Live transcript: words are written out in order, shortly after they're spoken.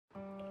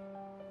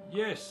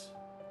Yes,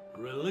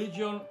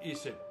 religion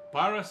is a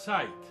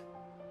parasite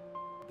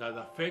that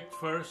affects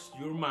first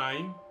your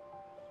mind,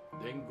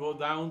 then go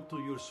down to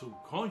your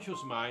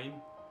subconscious mind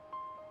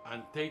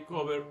and take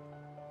over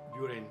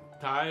your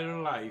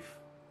entire life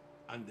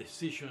and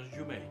decisions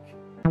you make.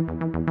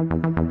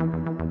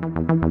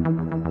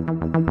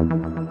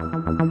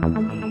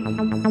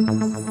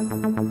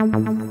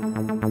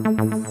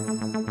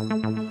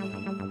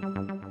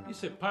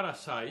 It's a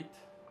parasite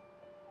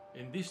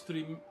in this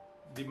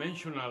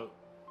three-dimensional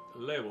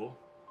level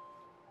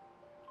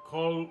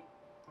called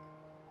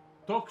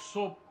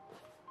toxoplasma.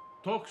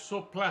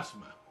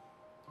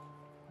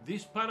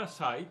 This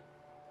parasite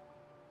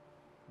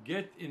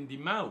get in the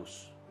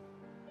mouse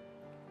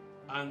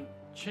and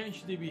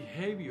change the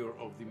behavior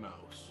of the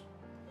mouse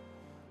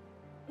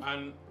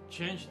and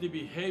change the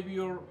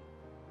behavior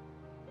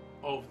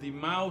of the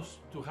mouse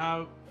to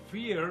have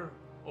fear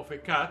of a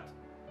cat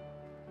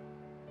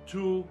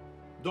to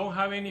don't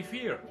have any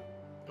fear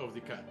of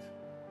the cat.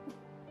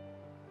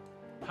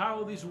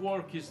 How this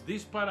works is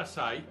this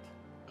parasite,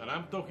 and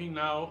I'm talking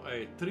now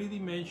a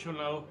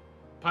three-dimensional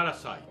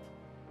parasite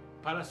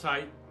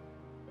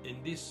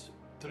in this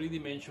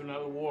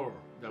three-dimensional world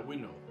that we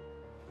know.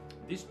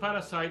 This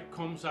parasite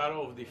comes out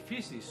of the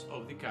feces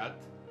of the cat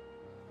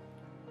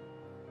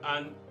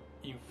and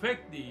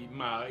infect the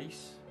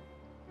mice,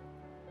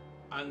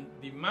 and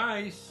the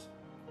mice,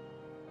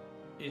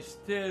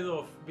 instead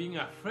of being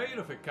afraid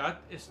of a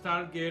cat,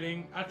 start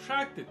getting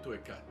attracted to a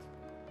cat.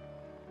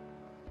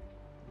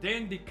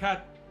 Then the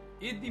cat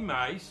eats the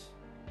mice,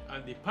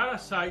 and the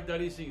parasite that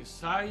is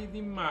inside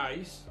the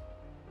mice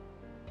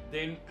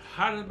then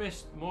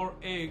harvests more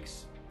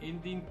eggs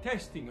in the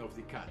intestine of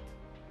the cat.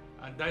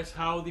 And that's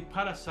how the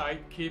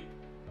parasite keep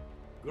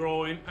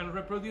growing and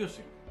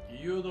reproducing.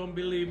 You don't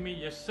believe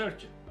me, just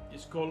search it.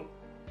 It's called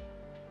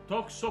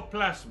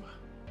toxoplasma.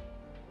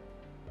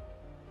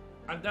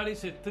 And that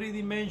is a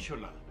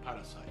three-dimensional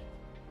parasite.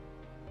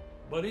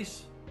 But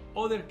it's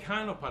other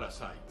kind of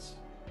parasites.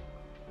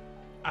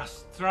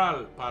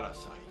 Astral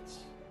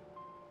parasites.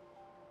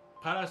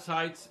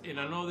 Parasites in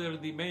another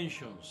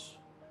dimensions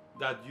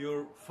that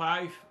your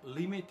five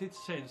limited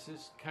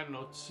senses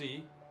cannot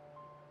see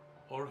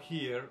or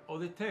hear or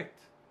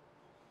detect.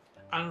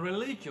 And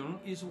religion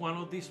is one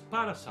of these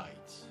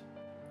parasites.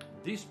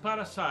 This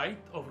parasite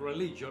of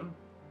religion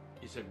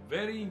is a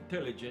very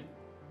intelligent,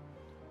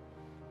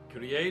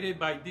 created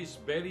by these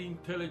very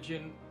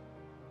intelligent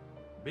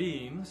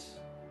beings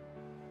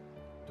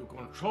to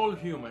control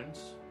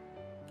humans,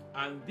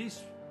 and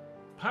this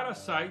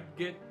parasite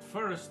get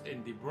first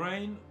in the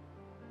brain,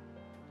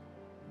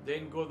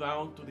 then go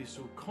down to the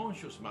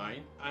subconscious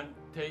mind and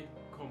take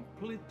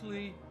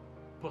completely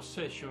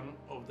possession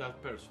of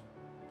that person.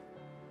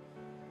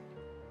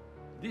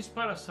 This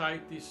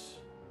parasite is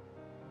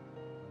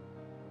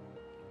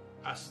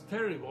as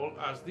terrible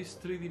as this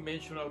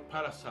three-dimensional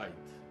parasite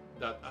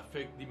that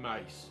affect the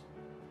mice.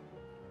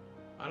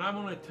 And I'm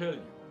going to tell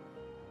you,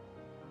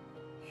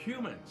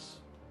 humans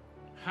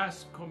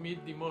has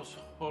committed the most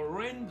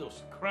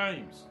horrendous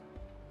crimes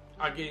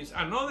against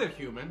another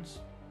humans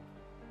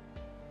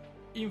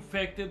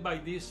infected by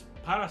this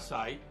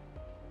parasite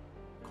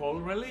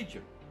called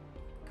religion.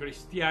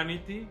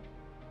 Christianity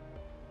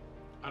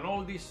and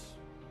all these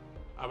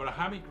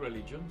Abrahamic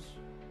religions,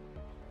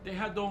 they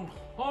had done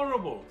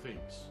horrible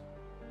things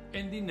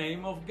in the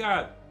name of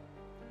God.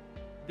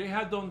 They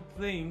had done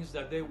things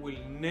that they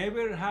will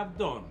never have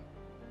done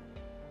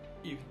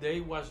if they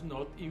was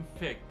not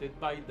infected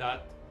by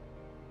that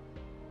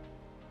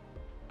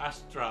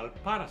astral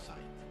parasite.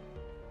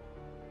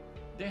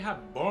 They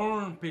have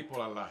burned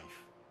people alive.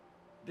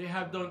 They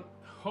have done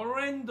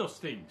horrendous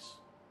things,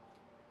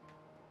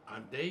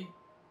 and they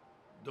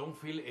don't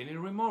feel any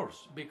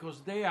remorse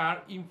because they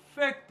are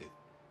infected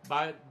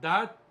by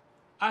that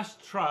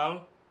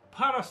astral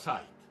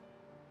parasite.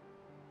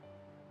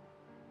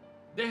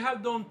 They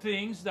have done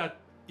things that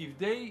if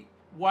they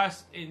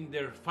was in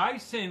their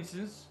five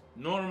senses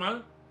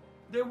normal,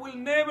 they will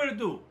never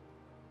do.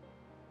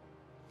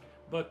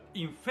 But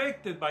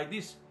infected by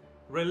this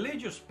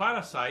religious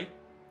parasite,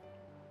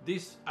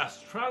 this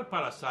astral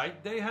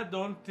parasite, they had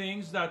done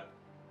things that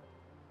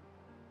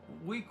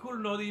we could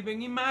not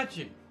even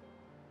imagine.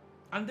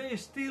 And they are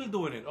still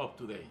doing it up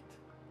to date.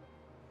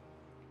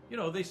 You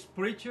know, these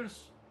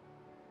preachers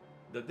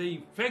that they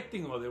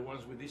infecting other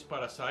ones with this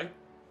parasite,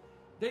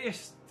 they are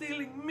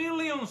stealing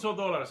millions of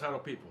dollars out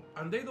of people,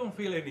 and they don't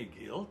feel any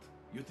guilt.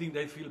 You think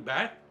they feel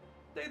bad?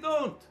 They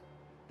don't.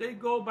 They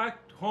go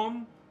back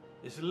home,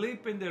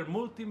 sleep in their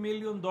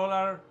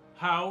multi-million-dollar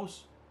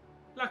house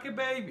like a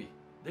baby.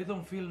 They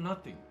don't feel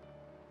nothing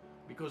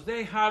because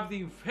they have the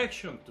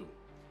infection too,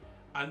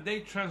 and they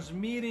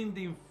transmitting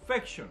the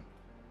infection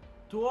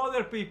to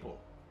other people.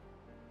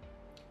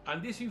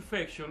 And this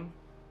infection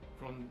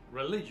from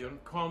religion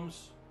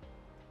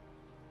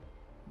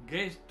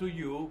gets to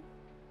you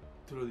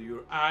through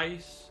your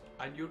eyes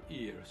and your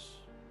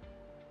ears.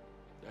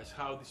 That's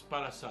how this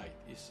parasite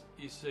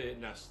is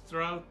an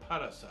astral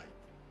parasite.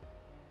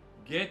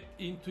 Get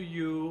into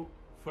you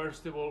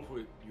first of all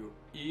with your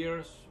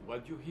ears,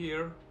 what you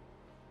hear,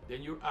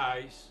 then your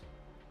eyes.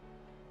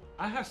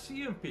 I have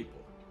seen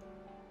people.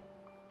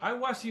 I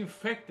was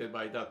infected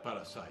by that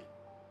parasite.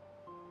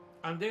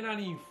 And then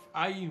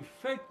I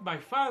infect my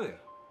father.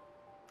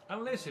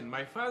 And listen,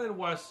 my father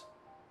was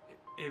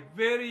a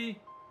very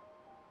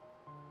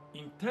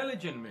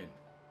intelligent man.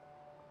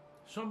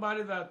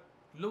 Somebody that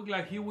looked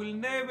like he will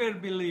never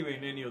believe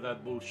in any of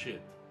that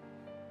bullshit.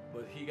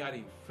 But he got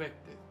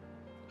infected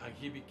and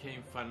he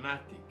became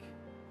fanatic,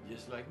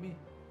 just like me.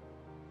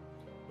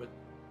 But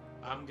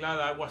I'm glad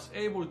I was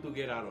able to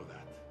get out of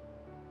that.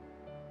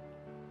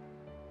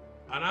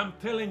 And I'm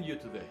telling you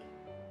today,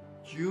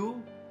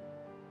 you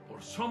or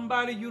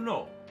somebody you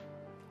know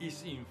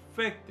is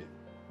infected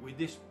with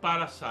this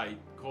parasite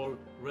called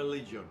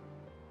religion.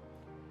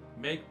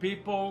 Make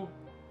people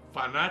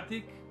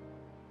fanatic.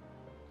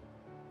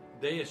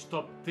 They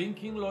stop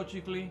thinking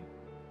logically,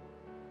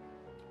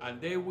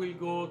 and they will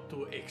go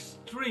to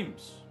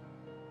extremes.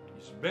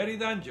 It's very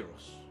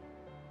dangerous,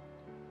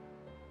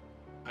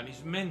 and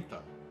it's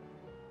mental.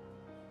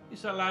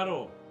 It's a lot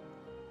of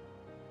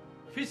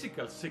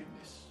physical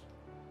sickness,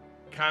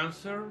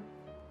 cancer,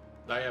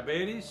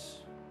 diabetes,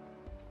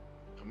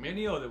 and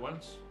many other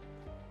ones.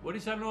 What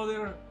is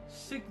another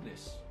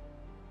sickness?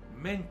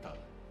 Mental.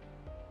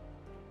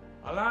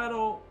 A lot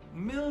of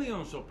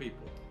millions of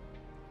people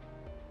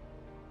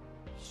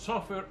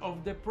suffer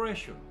of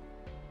depression.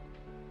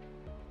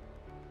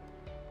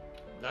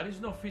 That is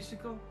not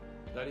physical,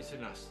 that is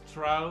an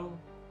astral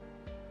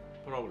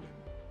problem.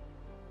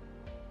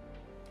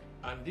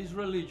 And this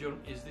religion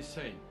is the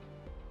same.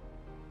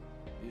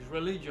 These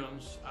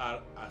religions are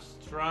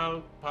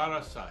astral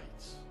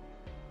parasites.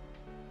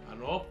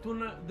 And up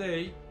to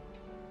today,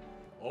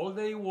 all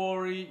they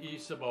worry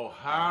is about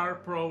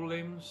heart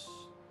problems,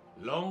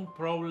 lung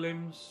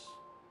problems,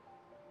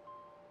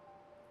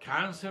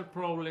 cancer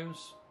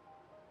problems,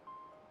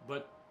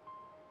 but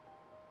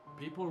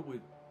people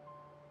with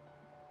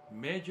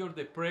major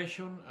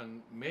depression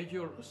and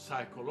major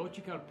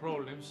psychological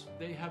problems,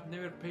 they have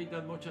never paid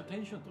that much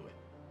attention to it.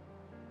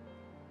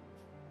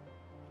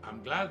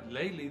 I'm glad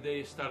lately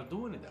they start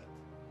doing that.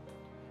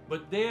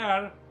 But they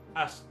are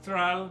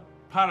astral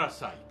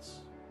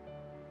parasites.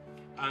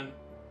 And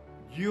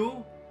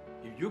you,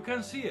 if you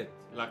can see it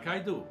like I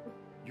do,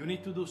 you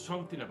need to do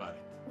something about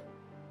it.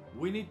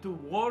 We need to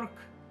work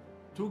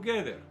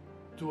together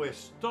to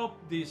stop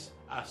this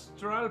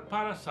astral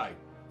parasite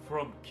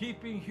from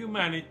keeping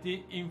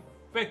humanity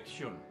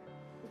infection.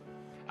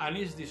 And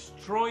it's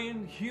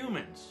destroying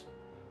humans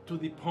to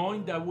the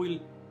point that will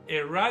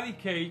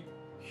eradicate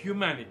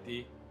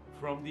humanity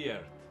from the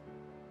earth.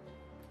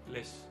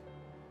 Let's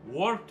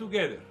work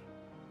together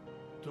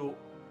to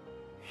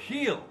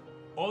heal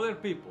other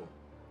people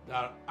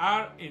that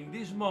are in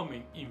this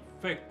moment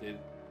infected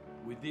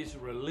with this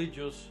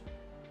religious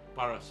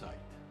parasite.